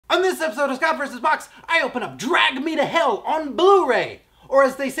On this episode of Scott vs. Box, I open up Drag Me to Hell on Blu-ray. Or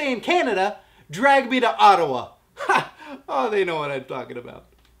as they say in Canada, Drag Me to Ottawa. Ha! Oh, they know what I'm talking about.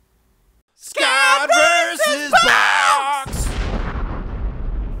 Scott vs. Box!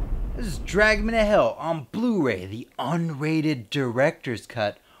 This is Drag Me to Hell on Blu-ray, the unrated director's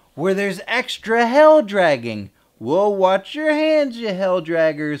cut, where there's extra hell dragging. Whoa, watch your hands, you hell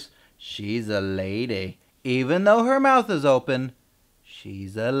draggers. She's a lady. Even though her mouth is open,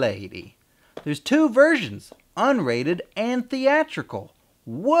 she's a lady. There's two versions, unrated and theatrical.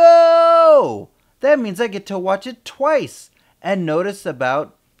 Whoa! That means I get to watch it twice and notice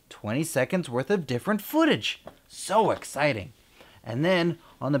about 20 seconds worth of different footage. So exciting. And then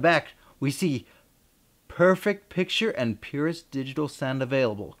on the back, we see perfect picture and purest digital sound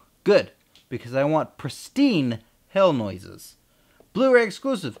available. Good, because I want pristine hell noises. Blu-ray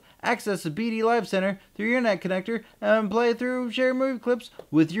exclusive. Access the BD Live Center through your net connector and play through shared movie clips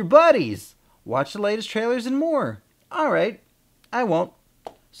with your buddies. Watch the latest trailers and more. Alright, I won't.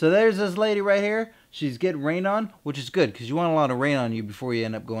 So there's this lady right here. She's getting rained on, which is good because you want a lot of rain on you before you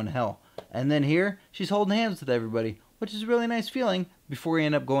end up going to hell. And then here, she's holding hands with everybody, which is a really nice feeling before you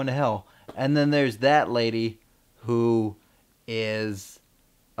end up going to hell. And then there's that lady who is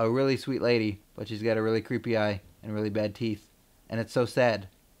a really sweet lady, but she's got a really creepy eye and really bad teeth. And it's so sad.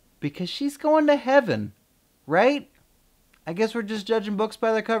 Because she's going to heaven, right? I guess we're just judging books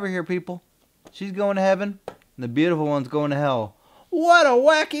by their cover here, people. She's going to heaven, and the beautiful one's going to hell. What a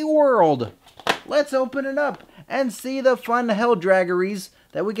wacky world! Let's open it up and see the fun hell draggeries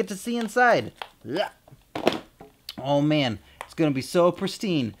that we get to see inside. Oh man, it's going to be so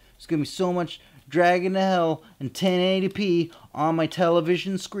pristine. There's going to be so much dragging to hell in 1080p on my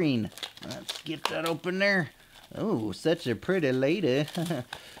television screen. Let's get that open there. Oh, such a pretty lady.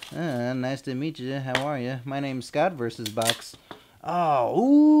 Nice to meet you. How are you? My name's Scott vs. Box. Oh,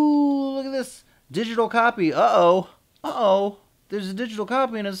 ooh, look at this digital copy. Uh-oh. Uh-oh. There's a digital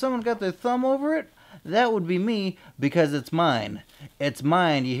copy and has someone got their thumb over it? That would be me because it's mine. It's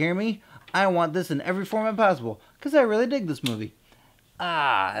mine, you hear me? I want this in every format possible because I really dig this movie.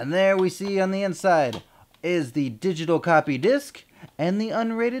 Ah, and there we see on the inside is the digital copy disc and the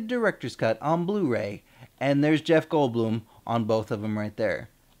unrated director's cut on Blu-ray. And there's Jeff Goldblum on both of them right there.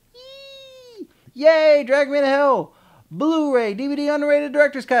 Yee! Yay! Drag Me to Hell! Blu-ray, DVD, unrated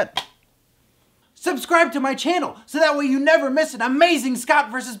director's cut. Subscribe to my channel so that way you never miss an amazing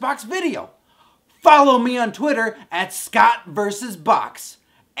Scott vs. Box video. Follow me on Twitter at ScottVsBox.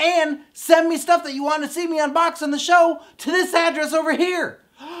 And send me stuff that you want to see me unbox on the show to this address over here.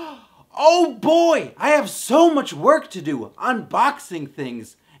 Oh boy, I have so much work to do unboxing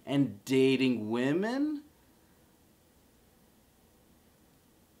things and dating women.